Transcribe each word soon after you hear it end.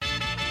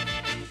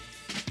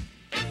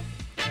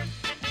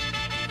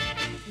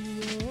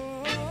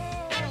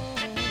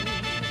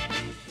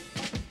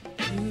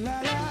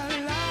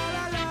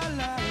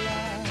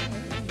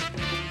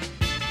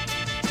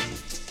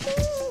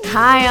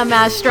Hi, I'm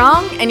Ash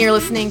Strong, and you're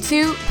listening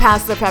to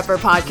Pass the Pepper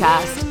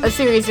Podcast, a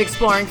series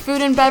exploring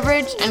food and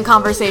beverage and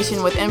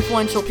conversation with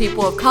influential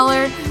people of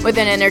color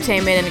within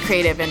entertainment and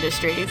creative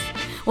industries.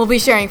 We'll be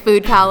sharing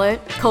food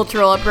palette,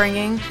 cultural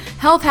upbringing,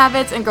 health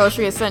habits, and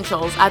grocery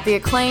essentials at the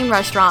acclaimed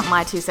restaurant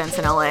My Two Cents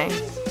in LA.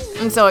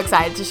 I'm so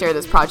excited to share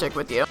this project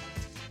with you.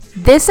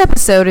 This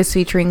episode is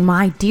featuring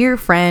my dear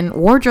friend,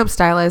 wardrobe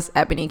stylist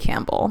Ebony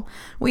Campbell.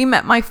 We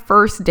met my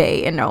first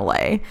day in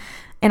LA,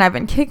 and I've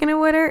been kicking it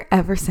with her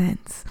ever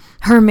since.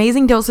 Her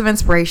amazing dose of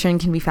inspiration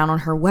can be found on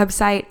her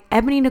website,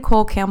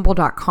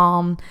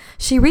 ebonynicolecampbell.com.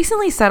 She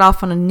recently set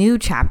off on a new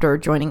chapter,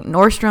 joining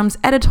Nordstrom's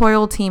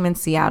editorial team in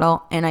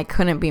Seattle, and I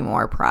couldn't be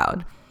more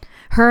proud.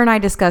 Her and I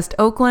discussed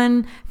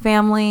Oakland,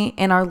 family,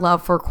 and our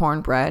love for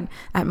cornbread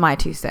at My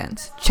Two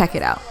Cents. Check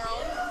it out.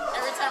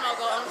 Every time I'll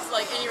go, I'm just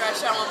like, any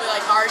restaurant, I'll be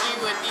like, argue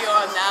with you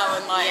on that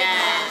one, like,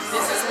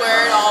 This is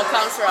where it all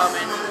comes from.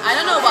 And I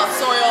don't know about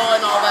soil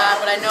and all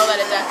that, but I know that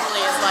it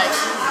definitely is like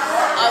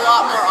a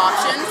lot more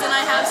options than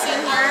I have seen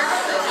here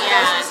in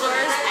grocery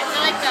stores. I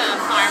feel like the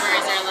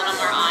farmers are a little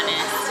more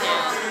honest too.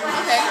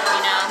 Okay.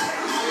 You know,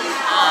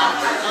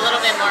 a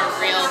little bit more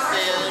real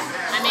food.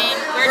 I mean,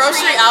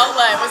 grocery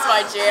outlet was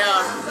my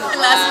jam,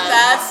 and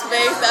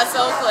that's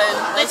Oakland.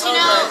 But you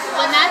know,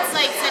 when that's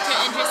like such an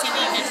interesting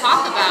thing to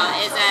talk about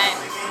is that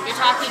you're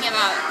talking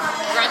about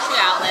grocery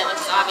outlet, which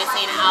is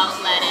obviously an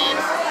outletted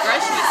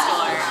grocery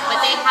store,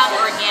 but they have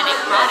organic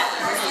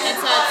products, and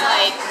so it's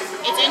like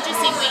it's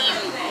interesting when you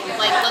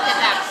like look at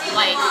that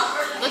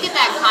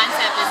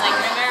concept as like,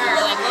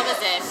 remember, like, what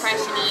was it, Fresh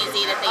and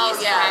Easy that they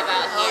used to have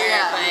out here,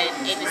 but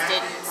it just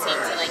didn't seem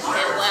to like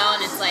fit well,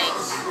 and it's like,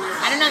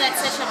 I don't know, that's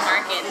such a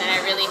market that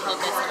I really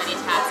hope that somebody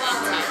taps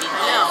into,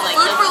 because like,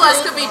 Food for Less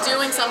could be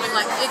doing something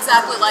like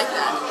exactly like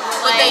that,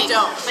 but they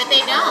don't.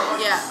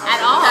 Yeah, at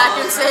all. Pack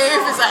and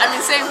Save is, I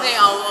mean, same thing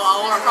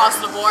all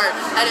across the board.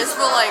 I just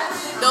feel like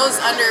those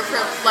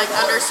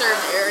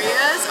underserved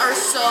areas are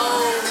so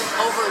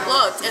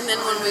overlooked, and then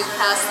when we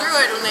pass through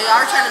it, when they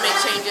are trying to make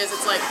changes,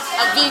 it's like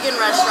a vegan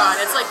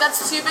restaurant. It's like, that's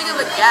too big of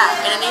a gap,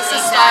 and it needs to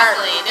start.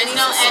 There's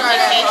no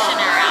education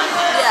around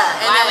it.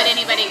 Yeah. Why would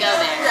anybody go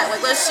there? Yeah,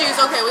 like, let's choose,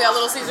 okay, we got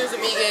Little Caesars, a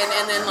vegan,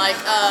 and then like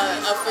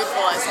a Food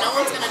for Less. No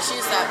one's gonna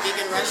choose that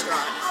vegan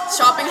restaurant.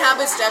 Shopping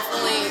habits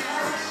definitely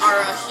are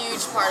a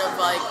huge part of,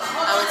 like,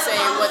 I would say,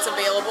 what's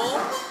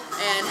available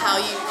and how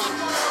you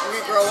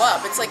grow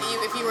up. It's like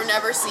if you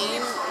never see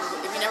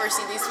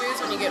these foods,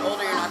 when you get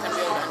older, you're not going to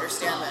be able to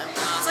understand them.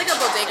 It's like a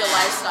bodega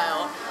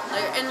lifestyle.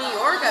 Like in New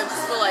York, I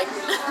just feel like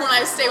when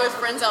I stay with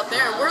friends out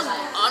there, we're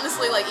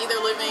honestly like either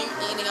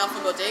eating off a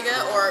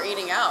bodega or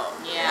eating out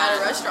at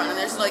a restaurant, and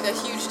there's like a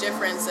huge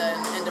difference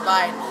and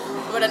divide.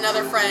 But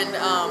another friend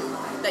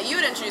that you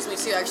had introduced me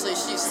to, actually,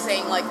 she's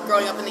saying, like,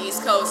 growing up in the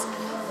East Coast,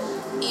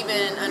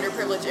 even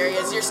underprivileged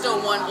areas, you're still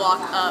one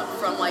block up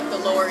from like the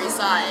Lower East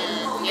Side,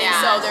 and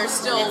so there's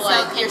still it's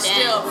like so you're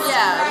still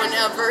when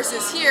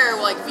versus here,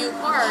 like View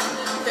Park,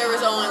 there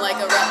was only like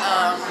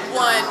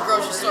one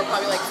grocery store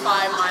probably like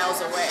 5 miles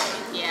away.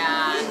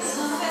 Yeah,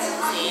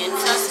 see, it's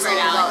so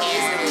spread out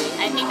here.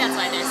 I think that's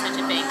why there's such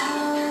a big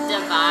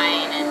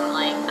divide, and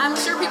like I'm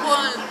sure people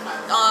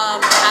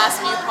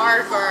past View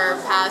Park or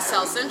past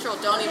South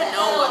Central don't even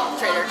know what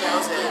Trader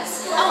Joe's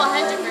is. Oh,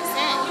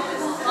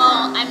 100%.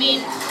 Well, I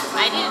mean,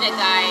 I dated a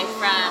guy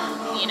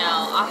from,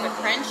 off of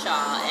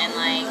Crenshaw, and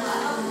like,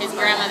 his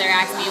grandmother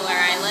asked me where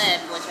I live,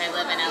 which I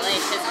live in LA.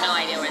 She has no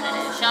idea where that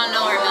is. She don't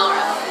know where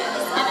Melrose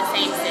is, in the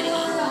same city.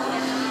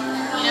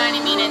 You know what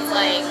I mean? It's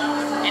like,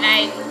 and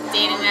I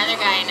dated another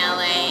guy in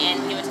LA,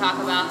 and he would talk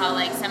about how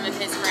like some of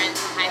his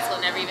friends from high school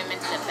never even been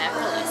to the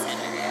Beverly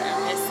Center.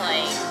 I'm just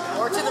like,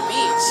 or to the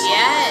beach.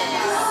 Yes.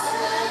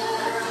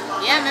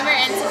 Yeah, remember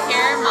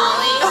Insecure,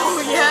 Molly? Oh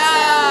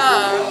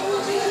yeah.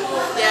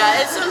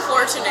 Yeah, it's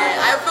unfortunate.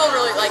 I feel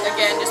really like,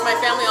 again, just my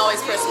family always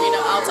pushed me to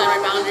outside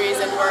my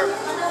boundaries, and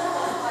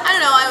I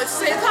don't know, I would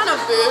say kind of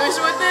bouge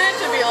with it,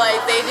 to be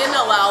like, they didn't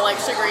allow like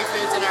sugary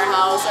foods in our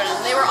house, and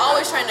they were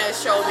always trying to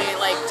show me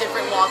like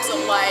different walks of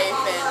life,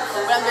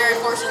 but I'm very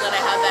fortunate that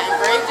I have that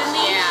engraved in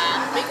me,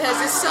 because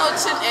it's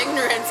such an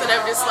ignorance that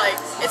I'm just like,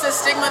 it's a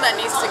stigma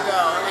that needs to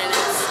go, and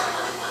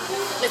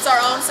it's our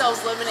own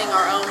selves limiting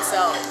our own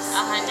selves.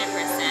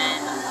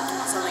 100%.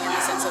 Something in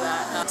the sense of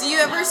that. Do you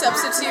ever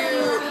substitute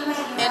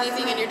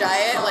anything in your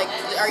diet? Like,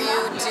 are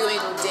you doing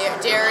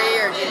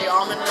dairy, or do you do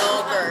almond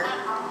milk, or?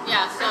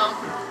 Yeah, so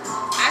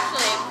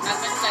actually,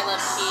 as much as I love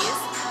cheese,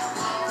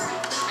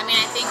 I mean,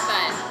 I think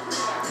that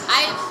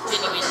I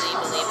genuinely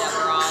believe that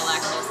we're all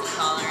lactose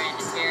intolerant.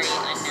 It's very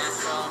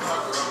unnatural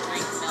to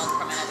drink milk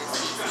from another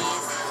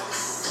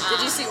species.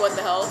 Did you see What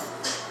the Health?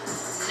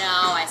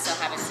 No, I still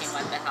haven't seen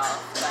What the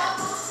Health,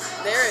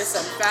 but there is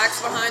some facts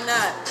behind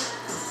that.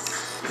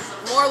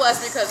 More or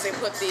less because they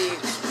put the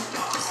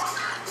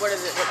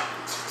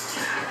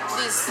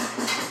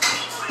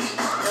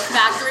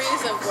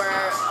factories of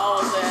where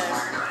all the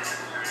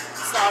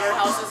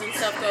slaughterhouses and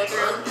stuff go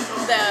through.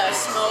 The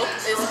smoke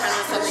is kind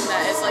of something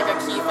that is like a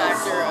key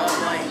factor of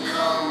like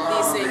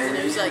these things, and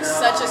it was like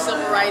such a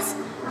civil rights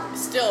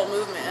still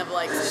movement of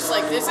like, it's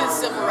like, this is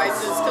civil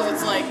rights, because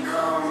it's like,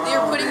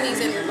 they're putting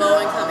these in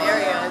low-income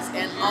areas,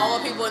 and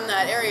all the people in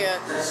that area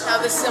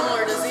have this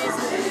similar disease.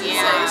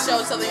 Yeah. So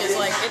it shows something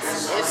that's like,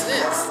 it's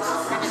this.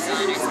 I just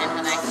don't understand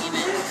how that came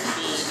in to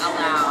be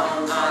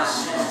allowed.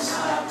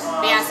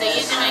 But yeah, so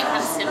usually when it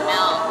comes to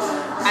milk,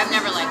 I've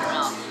never liked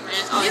milk. And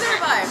it's always Neither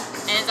have I.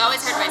 And it's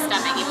always hurt my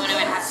stomach, even when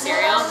I would have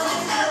cereal.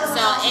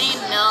 So any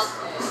milk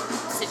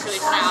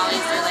situation, I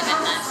always do like a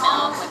nut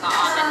milk, like an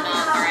almond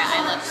milk, or I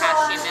love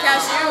cashew milk.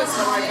 Cashew is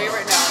one of my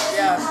favorite now,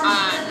 yeah.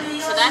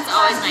 So that's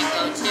always my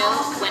go-to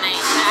when I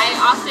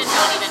often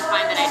don't even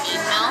find that I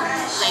need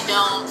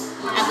milk.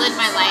 I've lived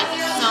my life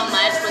so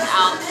much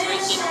without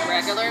drinking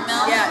regular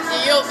milk. Yeah,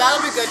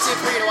 that'll be good too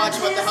for you to watch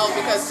What the Hell,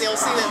 because you'll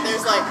see that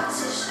there's like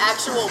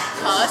actual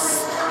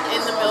pus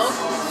in the milk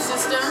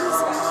systems.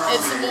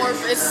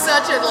 It's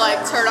such a like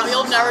turn on.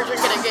 You'll never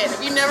drink it again.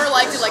 If you never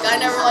liked it, like I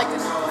never liked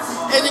it,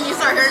 and then you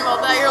start hearing about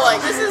that, you're like,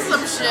 this is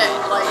some shit.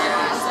 Like,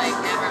 yeah, it's like,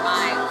 never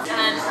mind.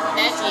 And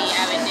veggie,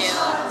 I would do,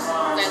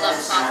 I love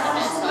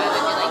sausages, so I would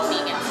do like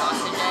vegan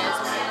sausages,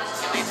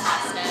 get my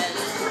pastas.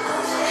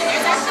 And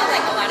there's actually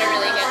like a lot of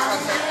really good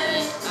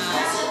turkey meats.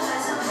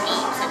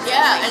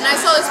 Yeah, and I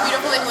saw this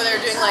beautiful thing where they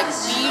were doing like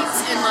beets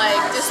and like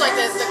just like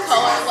the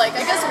color, like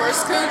I guess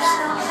Worst Cooch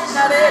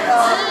had it.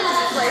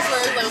 Place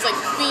where it was like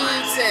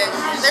beets, and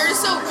they're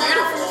just so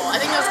beautiful.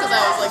 I think that's because I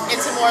was like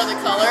into more of the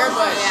color,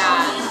 but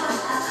yeah.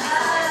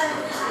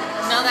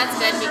 No, that's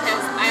good,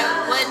 because I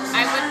would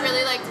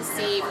really like to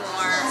see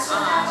more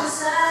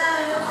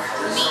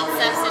meat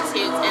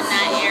substitutes in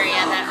that area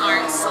that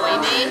aren't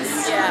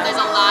soy-based. Yeah. There's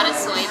a lot of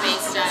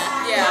soy-based stuff.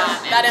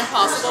 yeah, that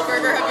Impossible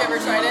Burger, have you ever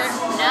tried it?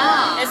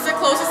 No. It's the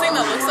closest thing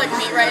that looks like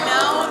meat right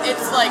now.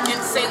 It's like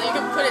insane. You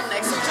can put it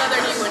next to each other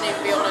and you wouldn't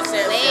even be able to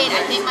say it. Wait,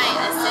 I think my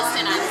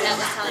assistant on set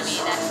was telling me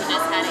that she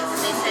just had it,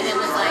 because they said it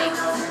was like,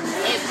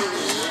 it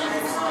bleeds.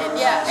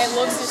 It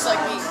looks just like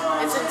meat.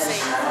 It's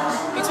insane.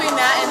 Between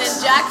that and then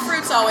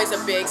jackfruit's always a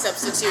big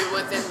substitute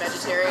within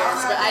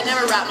vegetarians, but I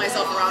never wrap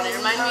myself around it.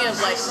 It reminds me of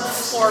like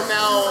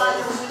Hormel,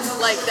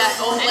 like that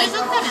old It like.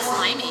 just looks kind of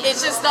slimy. It's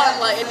just not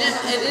like it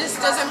just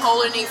doesn't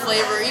hold any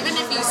flavor. Even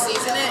if you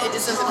season it, it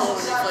just doesn't hold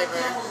any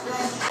flavor.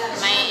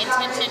 My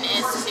intention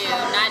is to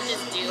not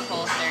just do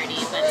Whole30,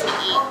 but to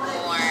eat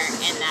more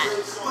in that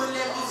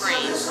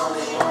frame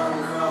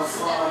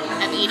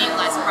of eating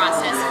less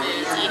processed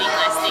foods, eating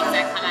less things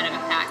that come out of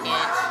a package.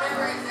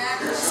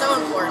 So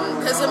important,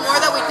 because the more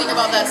that we think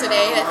about that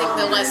today, I think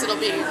the less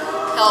it'll be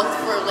health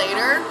for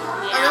later.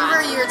 Yeah. I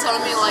remember you were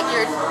telling me like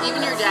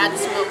even your dad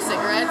smoked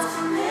cigarettes,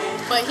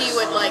 but he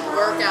would like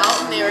work out,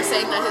 and they were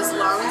saying that his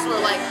lungs were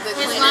like the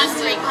His cleanest lungs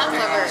they've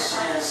recovered. covered.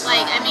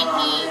 Like, I mean,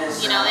 he,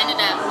 ended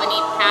up, when he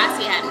passed,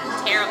 he had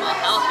terrible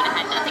health, but it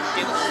had nothing to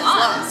do with his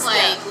lungs.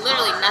 Like,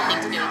 literally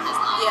nothing to do with his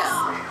lungs. Yeah.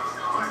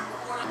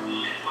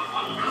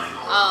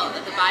 Oh,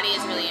 the body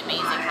is really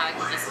amazing how it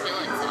can just heal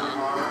itself.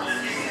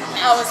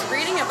 I was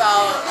reading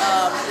about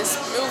this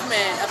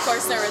movement. Of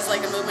course, there was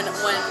like a movement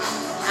when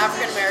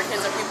African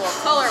Americans or people of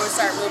color would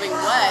start moving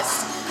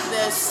west.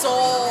 The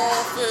soul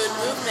food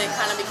movement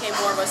kind of became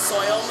more of a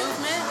soil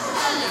movement,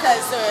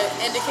 because the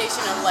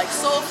indication of like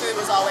soul food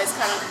was always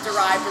kind of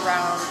derived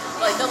around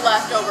like the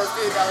leftover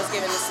food that was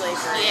given to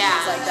slavery and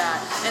things like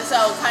that. And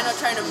so kind of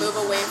trying to move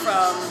away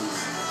from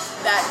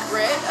that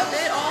grit of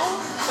it all,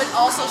 but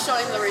also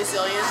showing the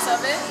resilience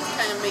of it,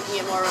 kind of making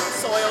it more of a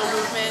soil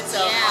movement.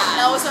 So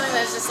that was something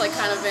that's just like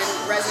kind of been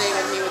resonating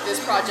with me with this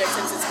project,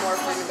 since it's more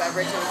food and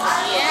beverage and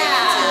looking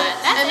into it.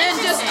 And then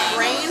just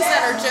grains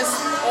that are just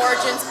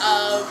origins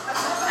of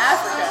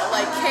Africa,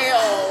 like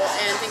kale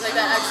and things like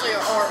that, actually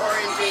are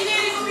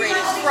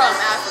originated from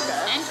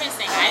Africa.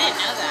 Interesting, I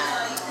didn't know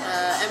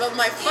that. But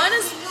my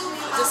funnest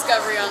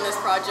discovery on this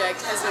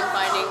project has been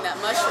finding that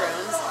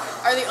mushrooms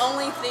are the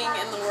only thing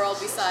in the world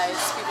besides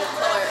people of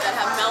color that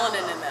have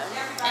melanin in them.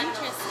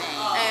 Interesting.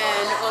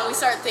 And when we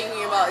start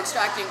thinking about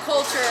extracting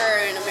culture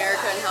in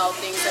America and how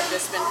things have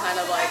just been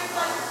kind of like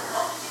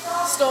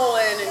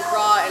stolen and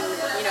brought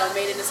and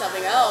made into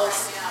something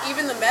else,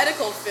 even the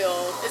medical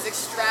field is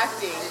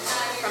extracting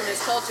from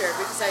this culture,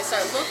 because I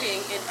start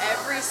looking in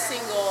every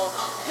single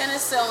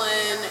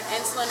penicillin,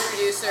 insulin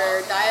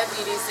reducer,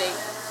 diabetes thing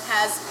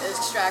has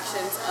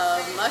extractions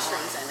of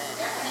mushrooms in it.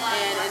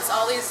 And it's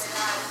all these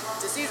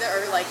diseases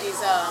or like these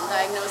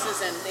diagnoses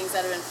and things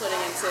that have been putting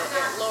into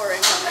lower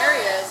income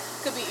areas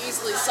could be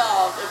easily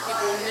solved if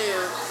people knew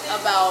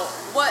about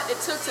what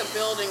it took to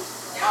building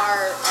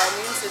our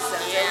immune system,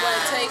 or what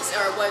it takes,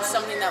 or what's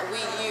something that we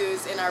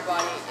use in our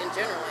body in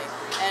generally.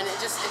 And it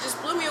just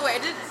blew me away.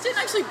 It didn't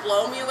actually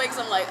blow me away,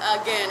 because I'm like,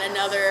 again,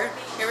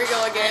 here we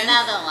go again.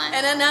 Another one.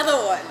 And another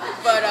one.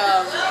 But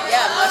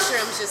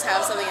mushrooms just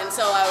have something. And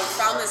so I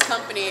found this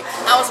company.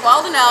 I was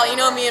wilding out.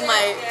 Me and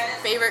my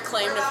favorite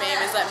claim to fame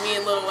is that me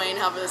and Lil Wayne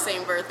have the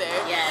same birthday.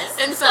 Yes.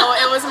 And so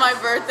it was my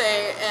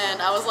birthday,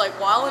 and I was like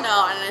wilding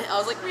out, and I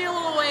was like, me and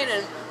Lil Wayne,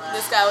 and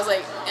this guy was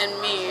like, and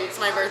me, it's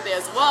my birthday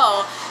as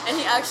well, and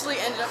he actually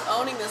ended up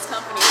owning this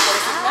company,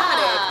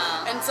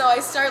 Forsigmatic. And so I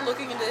started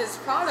looking into his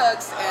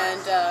products,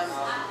 and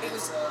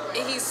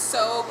he's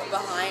so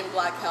behind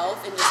Black health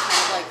and just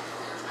kind of like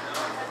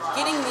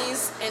getting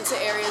these into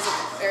areas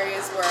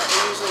where it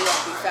usually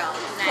won't be found.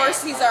 Of course,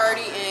 he's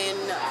already in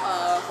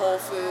Whole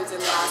Foods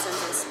and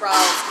Lawson's and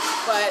Sprouts,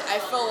 but I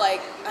feel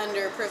like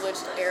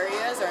underprivileged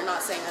areas, or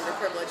not saying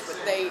underprivileged, but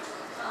the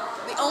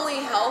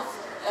only health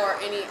or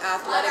any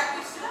athletic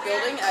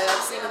building I've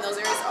seen in those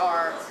areas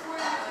are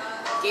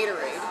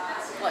Gatorade.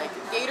 Like,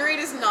 Gatorade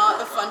is not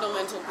the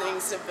fundamental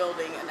things to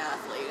building an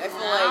athlete. I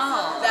feel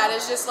like that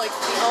is just like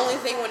the only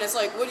thing when it's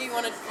like, what do you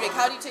want to make?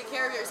 How do you take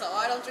care of yourself?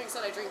 I don't drink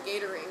soda, I drink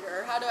Gatorade.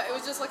 Or it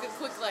was just like a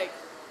quick like,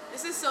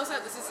 this is so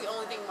sad, this is the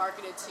only thing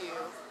marketed to you.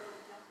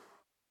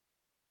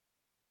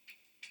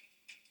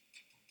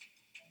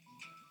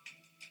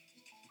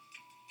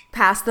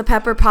 Pass the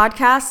Pepper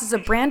podcast is a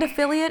brand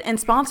affiliate and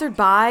sponsored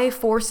by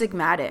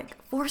Forsigmatic.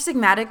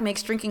 Forsigmatic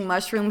makes drinking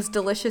mushrooms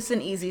delicious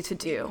and easy to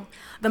do.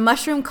 The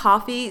mushroom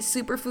coffee,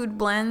 superfood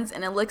blends,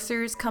 and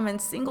elixirs come in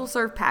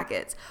single-serve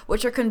packets,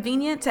 which are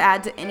convenient to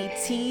add to any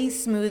tea,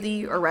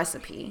 smoothie, or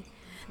recipe.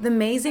 The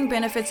amazing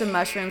benefits of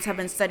mushrooms have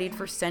been studied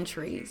for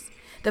centuries.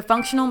 The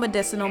functional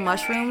medicinal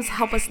mushrooms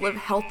help us live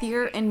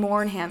healthier and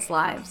more enhanced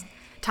lives.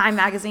 Time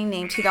magazine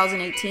named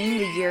 2018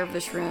 the year of the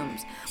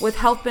shrooms, with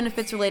health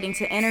benefits relating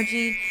to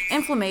energy,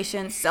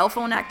 inflammation, cell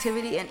phone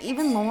activity, and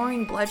even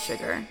lowering blood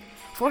sugar.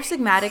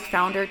 Forsigmatic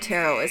founder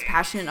Taro is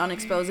passionate on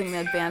exposing the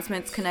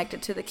advancements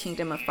connected to the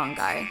kingdom of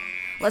fungi.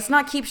 Let's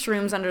not keep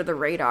shrooms under the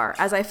radar,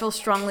 as I feel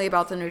strongly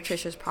about the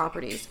nutritious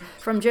properties,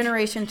 from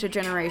generation to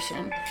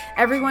generation.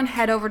 Everyone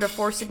head over to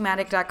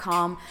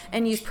forsigmatic.com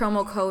and use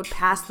promo code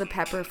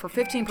PASSTHEPEPPER for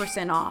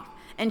 15% off,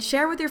 and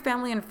share with your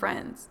family and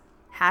friends.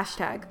 #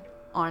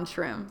 on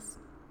shrooms.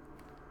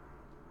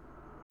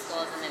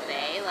 Schools in the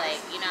Bay, like,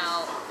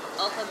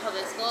 Oakland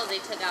Public Schools, they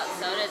took out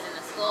sodas in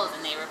the schools and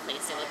they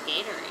replaced it with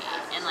Gatorade.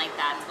 And, like,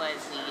 that's what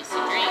we used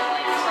to drink,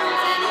 like,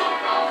 frozen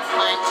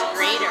punch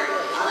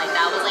Gatorade. Like,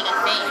 that was, like, a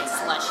thing,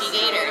 slushy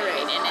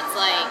Gatorade. And it's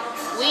like,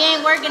 we ain't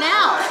working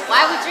out.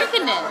 Why are we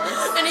drinking this?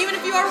 And even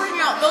if you are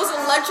working out, those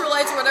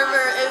electrolytes, whatever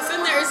is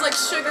in there, is, like,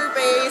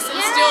 sugar-based, and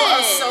still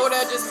a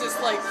soda just is,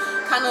 like,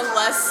 kind of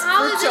less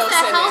How is fructose this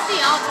a in healthy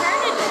it.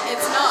 alternative?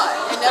 It's not.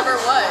 It never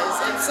was.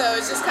 And so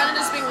it's just kind of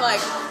just being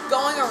like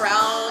going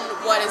around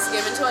what is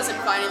given to us and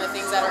finding the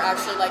things that are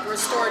actually like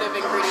restorative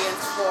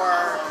ingredients for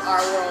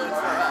our world and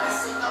for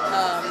us.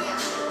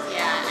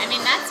 Yeah, I mean,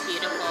 that's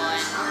beautiful.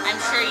 And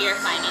I'm sure you're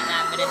finding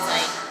that, but it's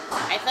like,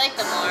 I feel like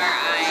the more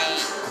I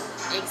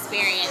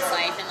experience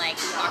life and like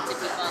talk to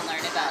people and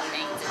learn about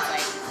things,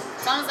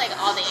 it's almost like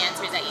all the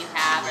answers that you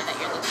have or that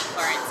you're looking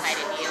for inside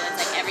of you.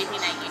 It's like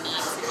everything that you need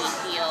to be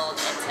healed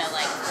and to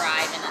like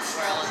thrive in this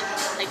world.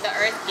 Like the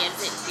earth gives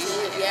it to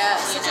you. Yeah,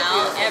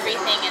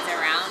 Everything is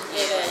around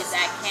you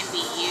that can be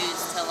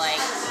used to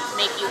like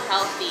make you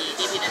healthy,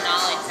 give you the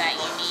knowledge that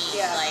you need.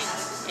 Yeah. Like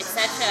it's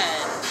such a,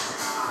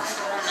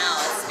 I don't know,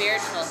 a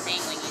spiritual thing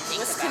when you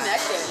think It's about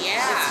connected. it.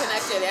 Yeah. It's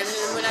connected. And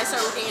when I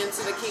start looking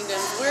into the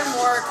kingdoms, we're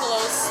more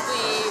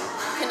closely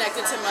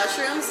connected to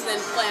mushrooms than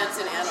plants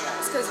and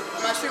animals. Because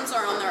mushrooms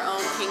are on their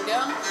own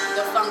kingdom,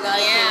 the fungi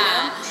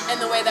kingdom. And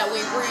the way that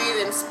we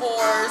breathe and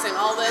spores and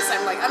all this,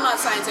 I'm not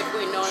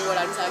scientifically knowing what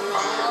I'm talking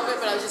about all of it,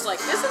 but I was just like,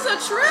 this is a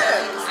trip.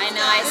 I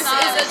know, I saw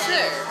This is a it.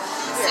 trip.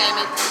 Same.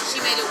 She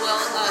made it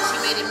she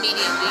made it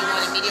medium. Do you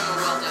want a medium or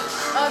well done?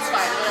 Oh, it's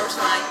fine. Whatever's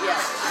fine. Yeah.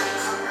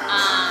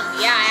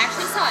 Yeah, I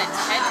actually saw a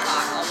TED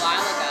Talk a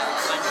while ago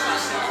on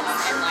fungus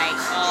and like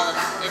all of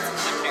its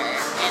wonder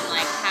and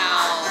like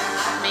how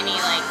many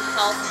like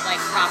health like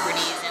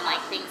properties and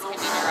like things can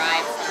be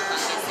derived from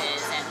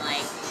funguses and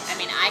like I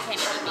mean I can't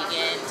even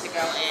begin to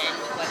go in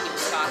with what he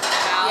was talking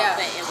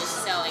about, but it was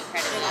so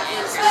incredibly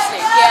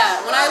interesting. Yeah,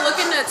 when I look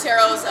into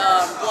Taro's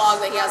blog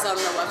that he has on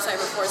the website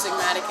for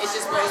Forsigmatic, it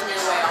just blows me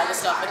away, all the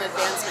stuff and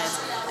advancements.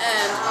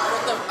 And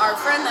our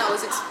friend that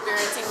was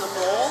experiencing the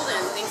mold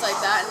and things like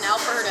that, and now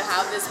for her to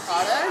have this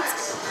product,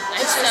 I'm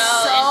it's so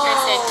just so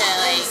interested to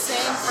like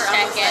insane for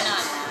check in like,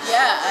 on that.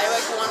 Yeah, I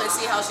like want to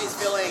see how she's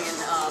feeling, and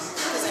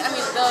because I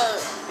mean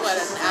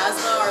an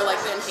asthma or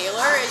like the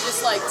inhaler is just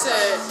like to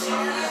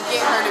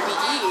get her to be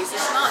eased.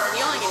 It's not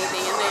healing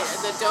anything, and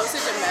the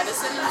dosage of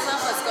medicine and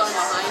stuff that's going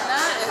behind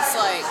that, it's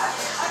like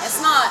it's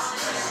not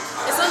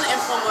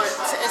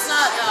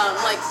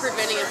like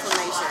preventing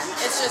inflammation.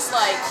 It's just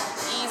like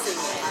easing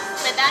it.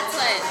 But that's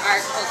what our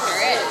culture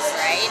is,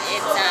 right?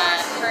 It's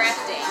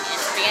correcting,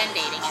 it's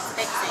band-aiding, it's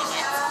fixing,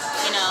 it's,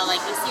 like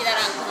you see that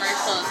on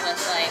commercials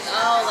with like,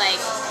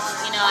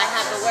 I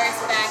have the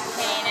worst back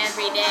pain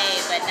every day,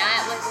 but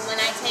not when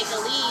I take a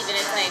leave, and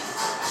it's like,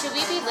 should we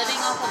be living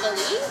off of a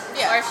leave?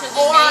 Yeah. Or should we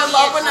I maybe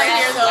love when I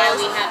hear address why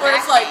those, we have where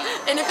back it's like,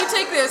 pain? and if you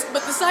take this,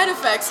 but the side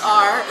effects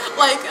are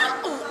like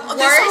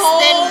Worse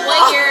than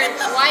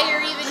why you're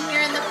even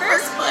here in the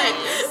first place.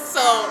 So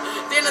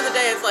at the end of the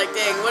day, it's like,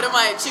 dang, what am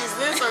I, choose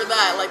this or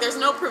that? Like,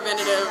 there's no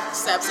preventative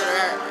steps that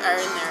are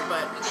in there,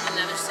 but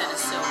Another set of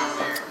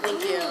silverware. thank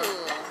you.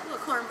 Ooh.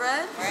 Little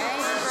cornbread. Right.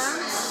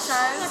 Cornbread.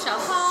 bunch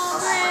of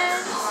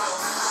homebread.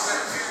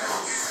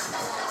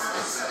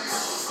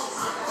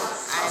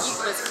 I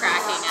was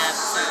cracking up,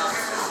 so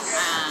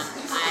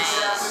I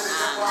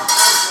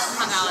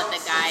hung out with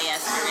a guy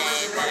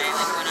yesterday that I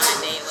went on a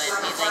date with.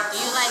 He's like, "Do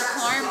you like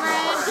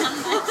cornbread?"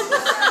 I'm like,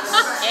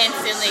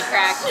 instantly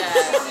cracked up.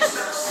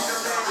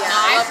 Yeah,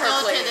 Now, I I love her still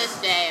to plate. this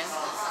day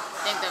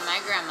think that my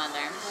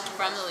grandmother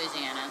from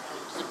Louisiana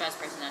is the best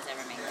person that's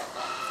ever made that.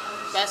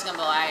 Best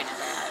gumbo I ever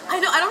had. I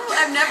know. I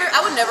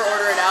would never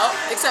order it out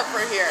except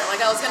for here.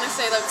 Like I was gonna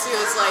say that too.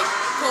 It's like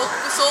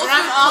soul But food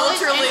I'm always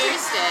culturally.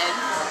 interested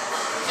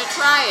to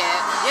try it.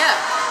 Yeah.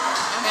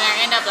 And then I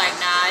end up like,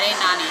 nah, it ain't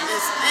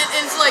Nani's.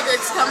 It's like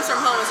it comes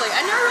from home. It's like I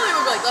never really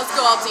would be like, let's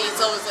go out to eat.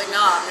 So it's like,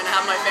 nah, I'm gonna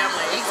have my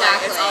family. It's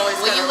Exactly. Like, it's always.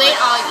 Well, you kinda wait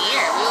like, all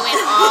year. We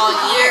wait all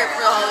year.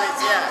 for the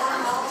holidays. Yeah.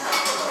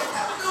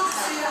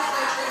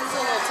 It's a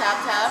little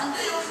tap.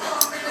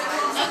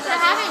 Thanks for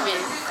having me.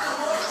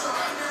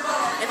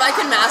 If I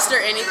could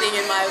master anything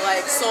in my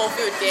like soul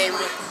food game,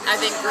 I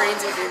think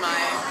greens would be my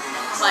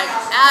like.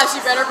 Ash,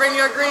 you better bring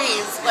your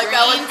greens. Like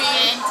that would be.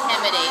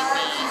 Intimidate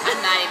me. I'm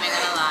not even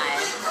gonna lie.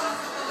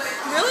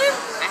 Really?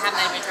 I have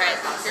not even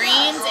tried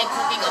greens and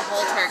cooking a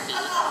whole turkey.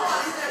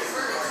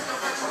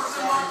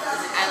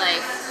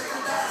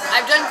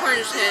 I've done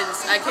Cornish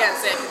hens. I can't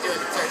say I can do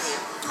it with turkey.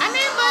 I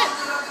mean, but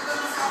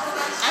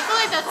I feel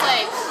like that's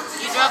like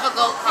you drove a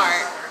goat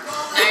cart.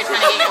 Now you're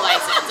trying to get your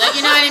license. Like,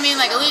 you know what I mean?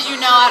 Like, at least you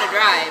know how to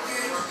drive.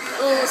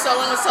 Ooh,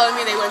 someone was telling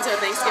me they went to a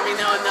Thanksgiving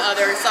though, and the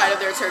other side of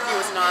their turkey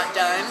was not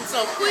done.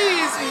 So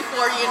please,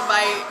 before you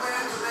invite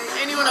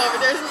anyone over,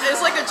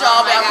 it's like a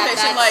job Oh my God,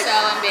 application. that's Like, so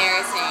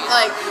embarrassing.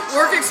 like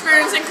work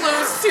experience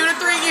includes 2 to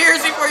 3 years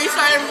before you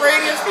start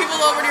bringing people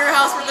over to your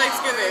house for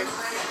Thanksgiving.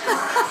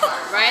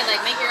 Right?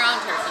 Like, make your own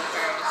turkey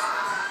first,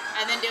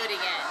 and then do it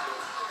again.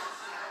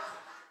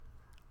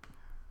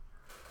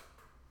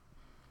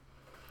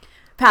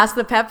 Pass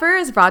the Pepper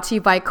is brought to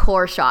you by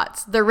Core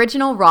Shots, the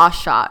original raw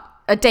shot,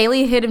 a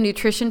daily hit of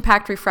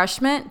nutrition-packed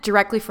refreshment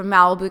directly from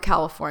Malibu,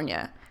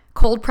 California.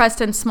 Cold pressed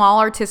in small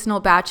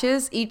artisanal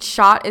batches, each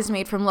shot is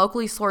made from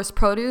locally sourced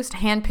produce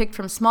handpicked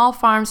from small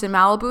farms in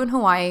Malibu and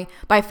Hawaii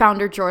by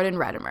founder Jordan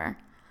Redimer.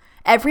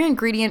 Every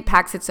ingredient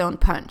packs its own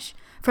punch.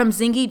 From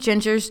zingy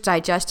ginger's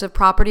digestive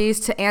properties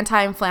to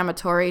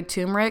anti-inflammatory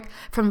turmeric,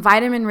 from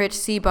vitamin-rich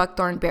sea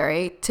buckthorn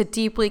berry to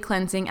deeply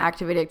cleansing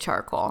activated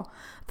charcoal.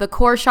 The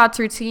Core Shots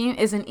routine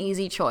is an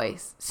easy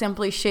choice.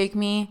 Simply shake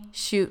me,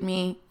 shoot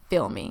me,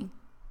 fill me.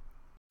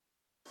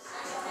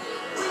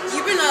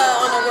 You've been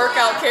on a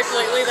workout kick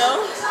lately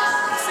though.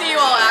 See you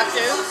all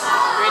active.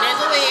 3 days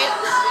a week.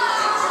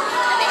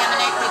 I think I'm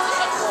gonna increase it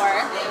to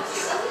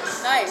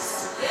 4.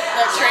 Nice.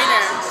 The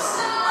trainer.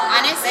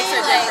 Honestly, Makes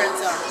a difference,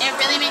 though. it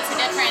really makes a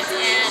difference,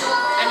 and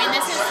I mean,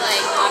 this is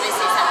like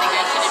obviously something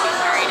I shouldn't be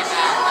worried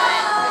about,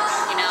 but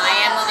you know, I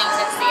am moving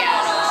to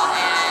Seattle,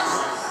 and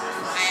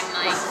I'm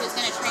like, who's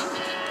gonna train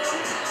me?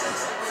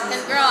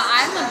 Because girl,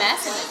 I'm a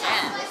mess in the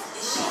gym.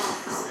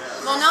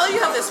 Well, now that you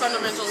have this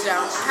fundamentals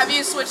down, have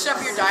you switched up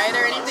your diet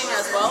or anything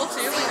as well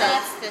too?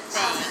 That's the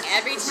thing.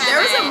 Every time There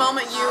was a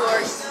moment you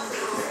were,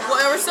 well,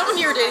 there was someone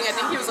you were dating. I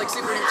think he was like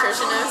super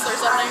nutritionist or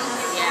something.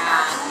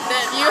 yeah,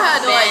 That you had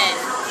like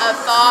a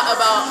thought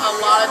about a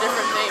lot of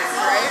different things,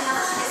 right?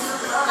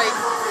 Like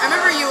I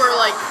remember you were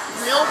like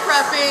meal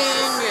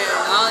prepping. And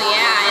oh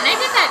yeah, and I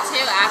did that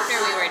too after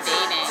we were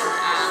dating.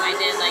 I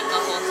did like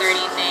the whole 30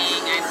 thing.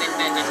 I've been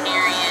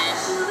vegetarian.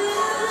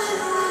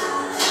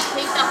 I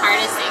think the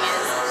hardest thing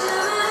is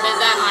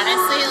that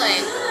honestly,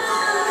 like,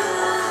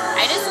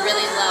 I just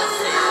really love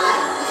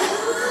food.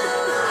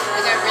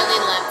 Like, I really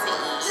love to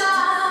eat.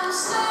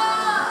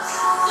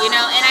 You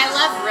know, and I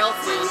love real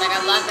food. Like, I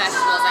love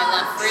vegetables, I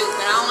love fruit,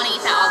 but I don't want to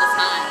eat that all the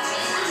time.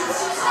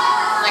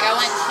 Like, I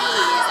want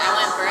cheese, I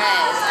want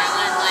bread, I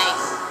want, like...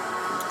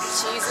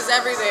 cheese is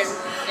everything.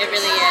 It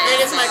really is.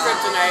 It is my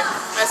kryptonite.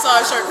 I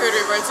saw a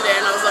charcuterie board today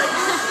and I was like,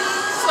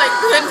 just like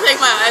couldn't take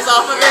my eyes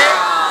off of it.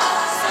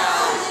 So,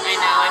 I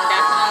know, I'm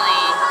definitely...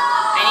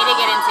 I need to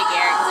get into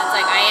gear, because it's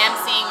like, I am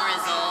seeing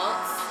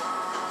results,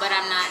 but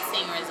I'm not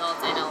seeing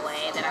results in a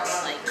way that I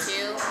would like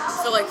to. I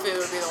feel like food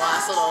would be the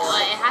last little. Well,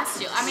 it has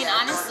to. I mean,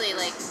 honestly,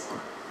 like,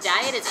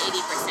 diet is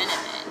 80%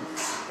 of it.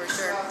 For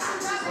sure.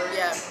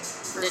 Yeah,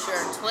 for The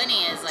sure.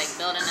 20 is like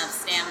building up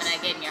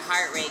stamina, getting your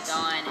heart rate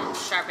going, and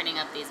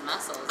sharpening up these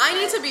muscles. I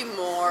need to be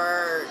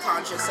more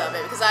conscious of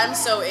it because I'm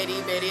so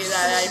itty bitty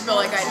that I feel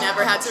like I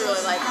never had to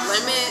really like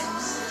limit.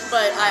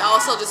 But I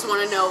also just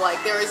want to know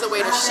like there is a way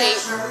to shape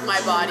my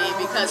body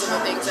because of the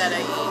things that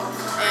I eat.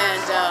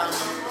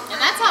 And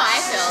that's how I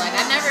feel. Like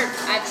I've never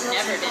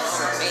been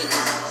overweight.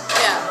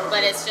 Yeah.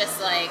 But it's just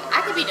like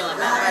I could be doing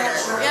better.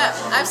 Yeah,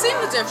 I've seen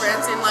the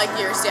difference in like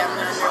your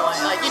stamina and your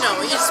life. Like you know,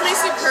 it just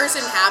makes the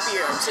person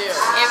happier too.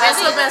 That's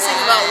the best thing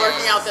about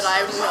working out that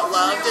I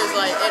loved is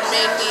like it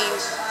made me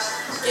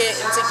get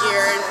into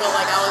gear and feel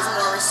like I was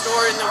more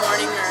restored in the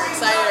morning or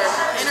excited or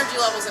energy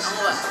levels and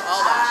all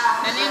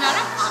that. And the amount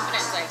of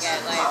confidence I get,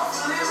 like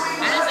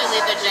I honestly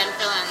leave the gym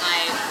feeling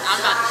like I'm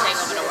about to take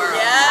over the world.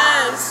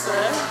 Yes.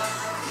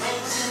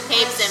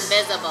 Capes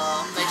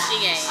invisible, but she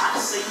ain't.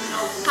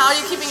 How are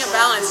you keeping a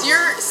balance?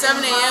 You're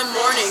 7 a.m.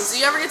 mornings. Do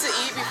you ever get to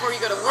eat before you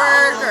go to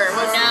work, or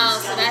what's No,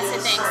 so that's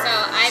the thing. So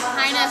I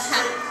kind of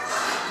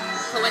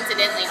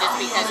coincidentally, just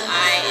because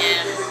I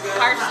am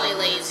partially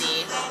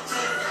lazy,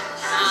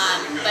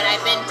 but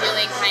I've been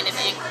doing kind of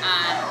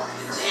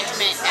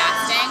intermittent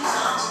fasting,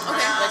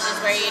 which is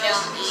where you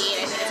don't eat.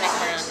 I think it's like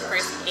for the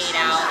first 8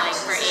 hours,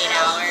 for 8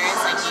 hours,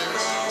 like you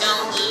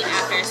don't eat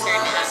after a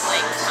certain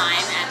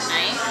time at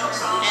night,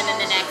 and then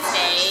the next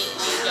day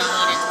you don't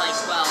eat until like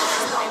 12 or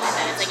something like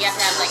that. It's like you have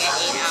to have like an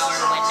 8-hour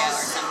window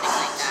or something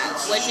like that,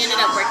 which ended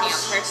up working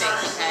out perfect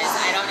because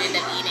I don't end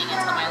up eating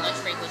until my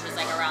lunch break, which is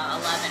like around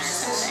 11 or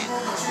something.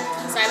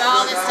 So I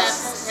bought all this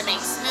stuff to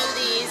make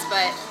smoothies,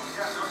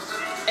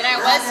 and I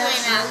was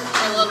doing that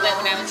for a little bit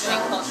when I was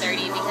doing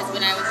Whole30, because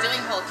when I was doing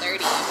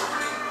Whole30,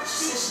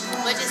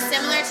 which is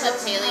similar to a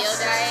paleo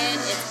diet,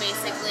 it's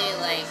basically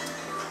like,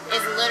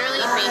 it's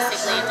literally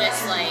basically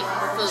just like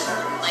food.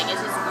 Like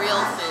it's just real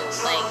food.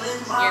 Like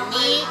your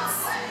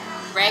meats,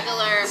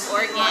 regular,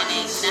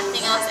 organic,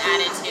 nothing else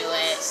added to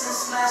it.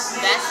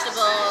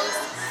 Vegetables,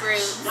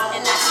 fruits,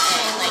 and that's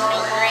it. Like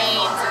no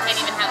grains, you can't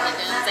even have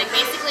legumes. Like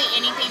basically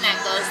anything that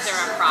goes through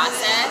a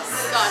process,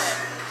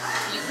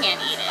 you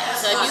can't eat it.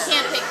 So if you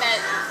can't pick that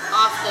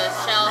off the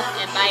shelf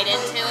and bite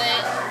into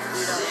it,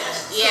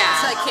 yeah.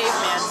 It's like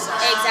caveman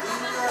stuff. Exactly.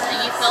 And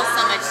you feel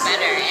so much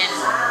better. And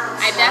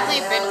I've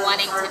definitely been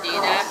wanting to do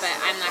that, but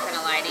I'm not going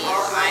to lie to you.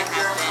 I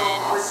have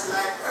been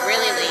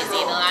really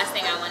lazy. The last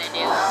thing I want to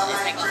do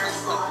is like a home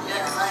cooked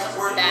meal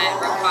that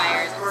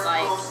requires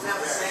like,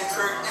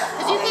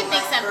 because you can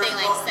make something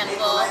like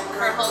simple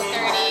for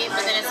Whole30,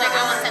 but then it's like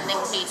I want something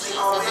tasty.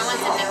 So if I want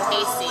something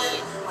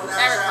tasty,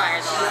 that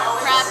requires a lot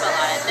of prep, a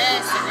lot of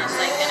this, and it's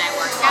like then I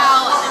work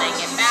out and then I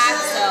get back.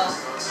 So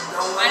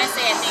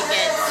honestly, I think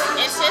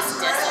it's just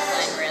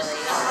discipline, really.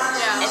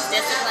 Yeah. It's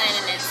discipline,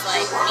 and it's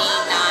like me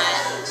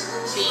not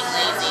being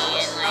lazy,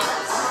 and like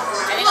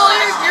I think a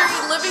lot of you're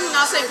living,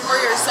 not saying for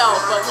yourself,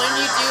 but when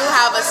you do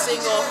have a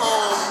single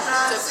home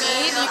to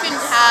feed, you can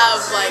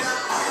have like,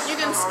 you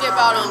can skip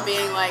out on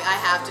being like, I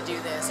have to do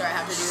this or I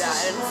have to do that,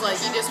 and it's like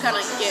you just kind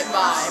of get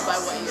by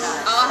what you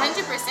have. Oh,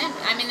 100%.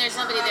 I mean, there's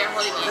nobody there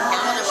holding me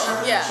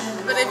accountable. Yeah,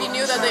 but if you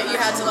knew that you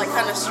had to like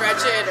kind of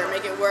stretch it or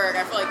make it work,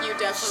 I feel like you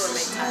definitely would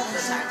make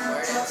the time for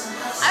it.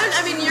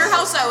 I mean, your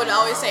house, I would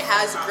always say,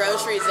 has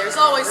groceries. There's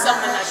always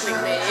something that's being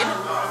made.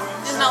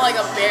 It's not like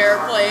a bare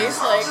place,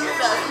 like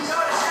that,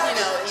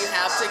 you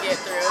have to get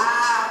through,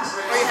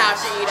 or you have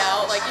to eat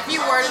out. Like if you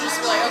were to just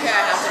be like, okay,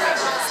 I have to make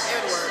this, it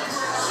would work.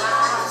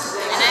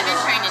 And I've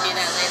been trying to do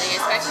that lately,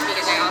 especially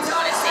because I also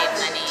want to save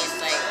money. It's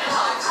like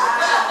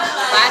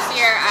last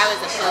year I was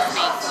a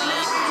Postmate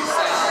queen,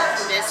 so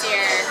this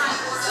year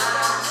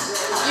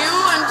you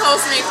and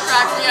Postmates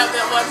cracked me up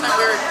that one time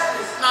we were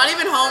not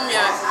even home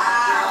yet.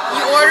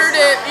 You ordered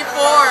it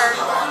before,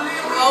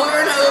 while we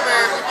were in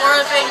Uber, before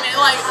the thing, it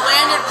like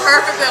landed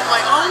perfectly. I'm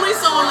like, only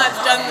someone that's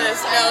done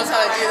this knows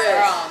how to do this.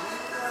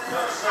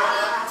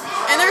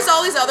 And there's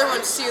all these other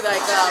ones too,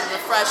 like the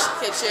Fresh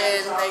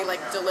Kitchen, they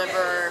like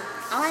deliver.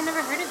 Oh, I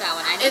never heard of that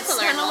one. I need to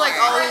learn kind of more. like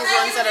all these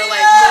ones that are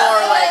like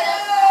more like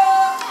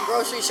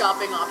grocery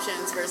shopping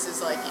options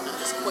versus like,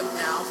 just quick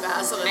now,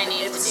 fast, so that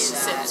it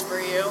sits for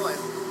you. And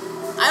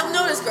I've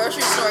noticed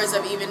grocery stores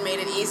have even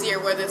made it easier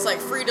where it's like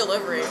free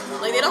delivery.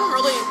 Like they don't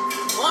really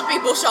want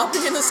people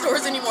shopping in the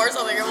stores anymore,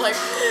 so they're like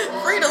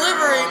free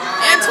delivery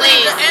and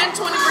 20%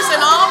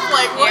 off.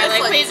 Like what? Yeah,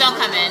 like please don't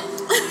come in.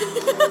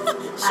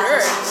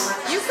 Sure.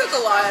 You cook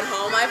a lot at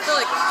home. I feel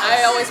like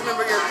I always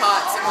remember your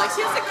pots. I'm like,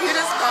 she has the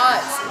cutest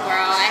pots.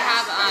 Girl, I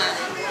have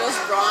those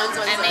bronze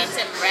ones. I made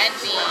some red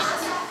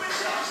beans.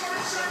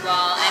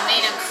 Well, I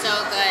made them so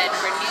good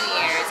for New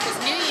Year's, because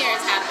New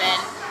Year's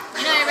happened.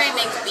 Everybody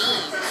makes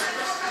beans.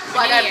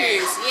 Black eyed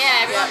peas.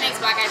 Yeah, everyone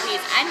makes black eyed peas.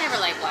 I never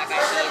like black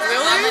eyed peas.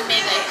 Really? My mom would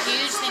make a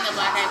huge thing of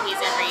black eyed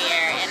peas every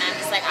year, and I'm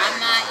just like, I'm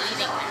not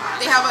eating that.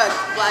 They have a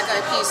black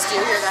eyed pea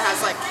stew here that has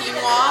like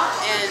quinoa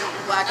and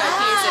black eyed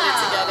peas in it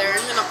together,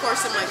 and then of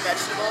course some like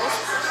vegetables.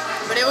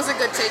 But it was a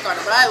good take on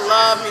it. But I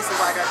love me some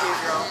black eyed peas,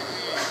 girl.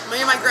 Me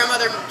and my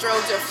grandmother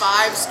drove to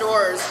 5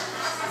 stores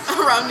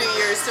around New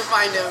Year's to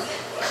find them.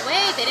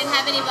 Wait, they didn't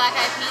have any black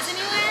eyed peas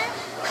anywhere?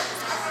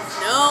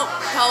 No,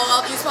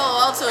 East Palo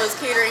Alto is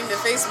catering to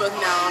Facebook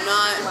now,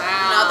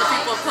 not the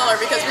people of color,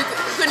 because we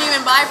couldn't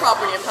even buy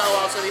property in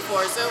Palo Alto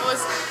before, so it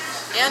was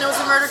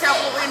the murder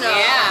capital we know.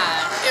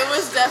 Yeah. It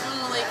was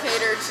definitely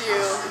catered to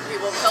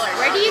people of color.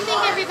 Where do you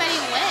think everybody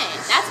went?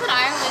 That's what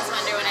I always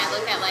wonder when I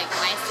look at like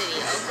my city,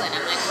 Oakland.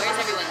 I'm like, where's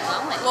everyone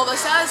going? Well, the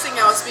saddest thing,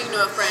 I was speaking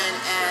to a friend,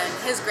 and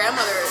his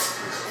grandmother,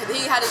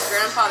 he had his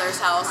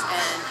grandfather's house,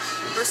 and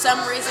for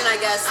some reason,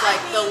 I guess, like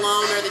the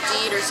loan or the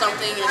deed or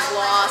something is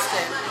lost,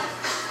 and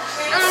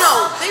I don't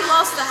know, they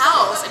lost the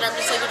house, and I'm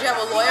just like, did you have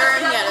a lawyer?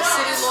 And he had a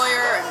city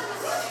lawyer, and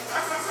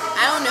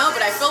I don't know,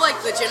 but I feel like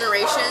the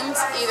generations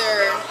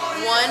either,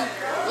 one,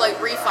 like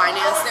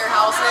refinance their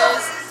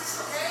houses,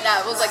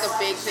 that was like a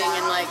big thing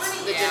in like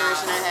the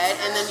generation ahead,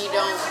 and then you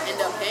don't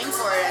end up paying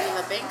for it, and then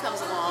the bank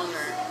comes along,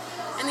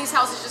 and these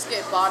houses just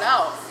get bought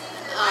out.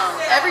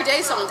 Every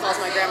day someone calls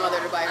my grandmother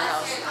to buy her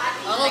house.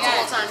 Oh my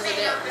Multiple God. times a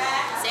day.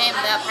 Same,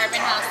 the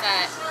apartment house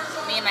that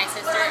me and my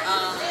sister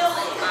own,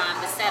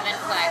 the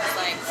 7-plex,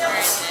 like, where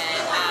is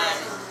it?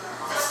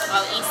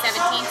 East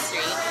 17th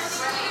Street.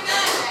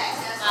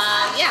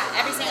 Yeah,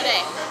 every single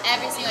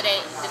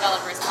day,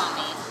 developers call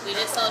me. We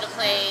just sold a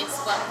place,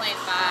 1.5,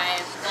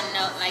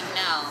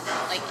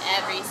 like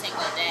every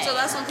single day. So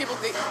that's when people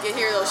get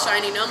hear those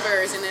shiny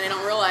numbers, and then they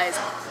don't realize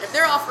if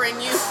they're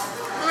offering you,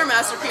 remember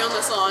Master P on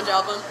the Solange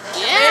album?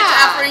 Yeah. They're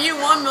offering you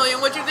 $1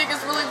 million. What you think is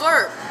really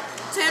worth?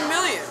 $10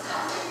 million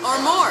or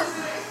more.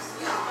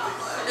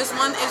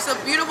 It's a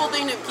beautiful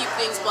thing to keep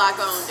things black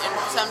owned, and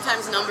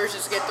sometimes numbers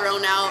just get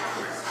thrown out,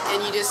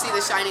 and you just see the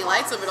shiny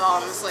lights of it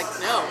all, and it's like,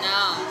 no.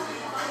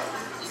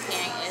 You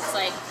can't. It's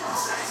like,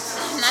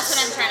 and that's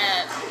what I'm trying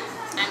to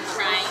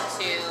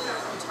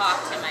talk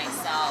to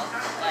myself,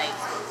 like,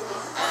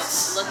 of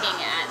looking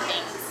at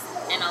things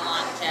in a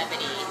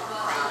longevity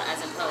route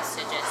as opposed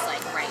to just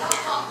like right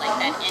now, like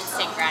that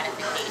instant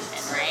gratification,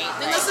 right? I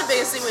think that's the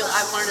biggest thing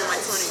I've learned in my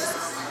 20s.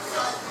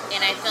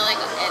 And I feel like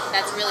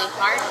that's really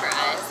hard for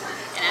us.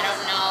 And I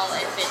don't know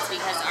if it's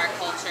because our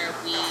culture,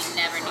 we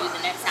never knew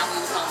the next time we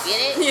was gonna get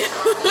it. Yeah.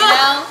 You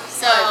know?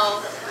 So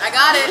I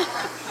got it.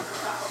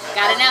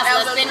 Got it now,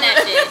 so let's spin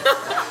that shit.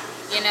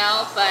 You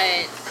know,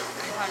 but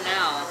I don't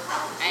know.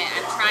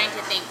 I'm trying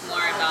to think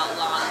more about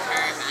long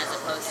term as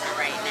opposed to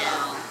right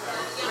now.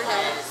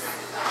 Because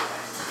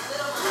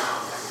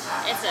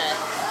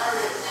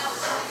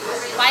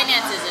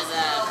finances is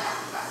a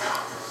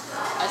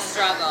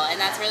struggle, and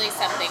that's really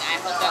something I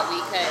hope that we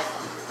could,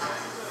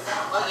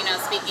 you know,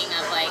 speaking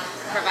of like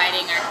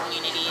providing our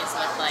communities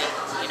with like,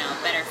 you know,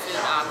 better food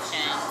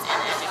options and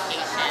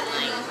education,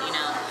 like, you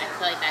know, I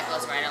feel like that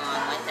goes right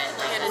along with it.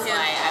 Like, that's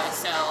why I was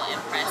so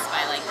impressed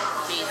by like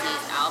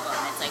Jay-Z's album.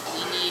 It's like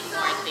we need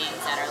more things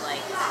that are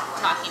like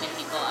talking to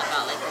people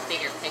about like the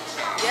bigger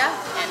picture. Yeah.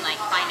 And like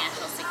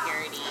financial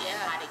security and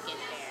how to get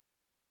there.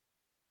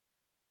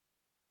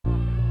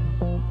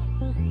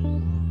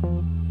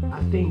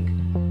 I think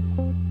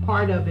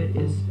part of it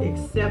is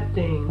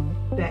accepting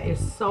that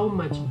it's so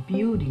much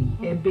beauty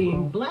in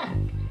being black.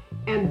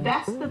 And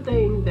that's the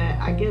thing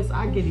that I guess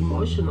I get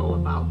emotional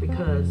about,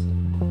 because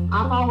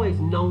I've always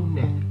known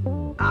that.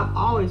 I've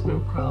always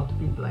been proud to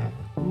be black.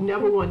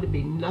 Never wanted to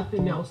be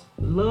nothing else.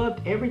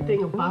 Loved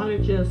everything about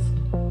it. Just,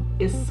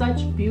 it's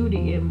such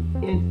beauty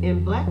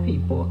in black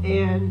people.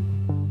 And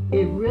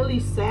it really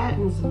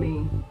saddens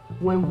me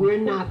when we're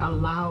not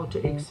allowed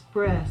to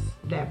express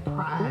that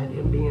pride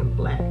in being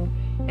black,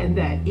 and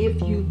that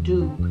if you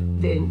do,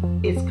 then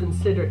it's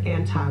considered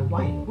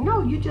anti-white.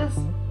 No, you just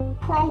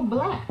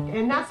pro-black,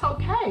 and that's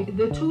okay.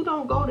 The two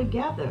don't go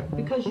together.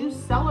 Because you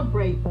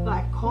celebrate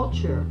black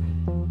culture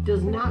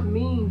does not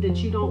mean that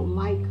you don't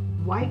like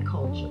white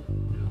culture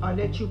or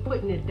that you're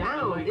putting it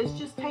down. It's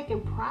just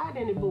taking pride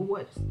in it. But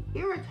what's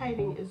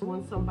irritating is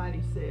when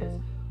somebody says,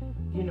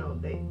 you know,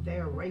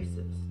 they're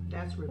racist.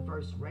 That's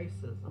reverse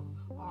racism.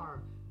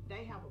 Or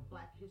they have a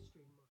black history.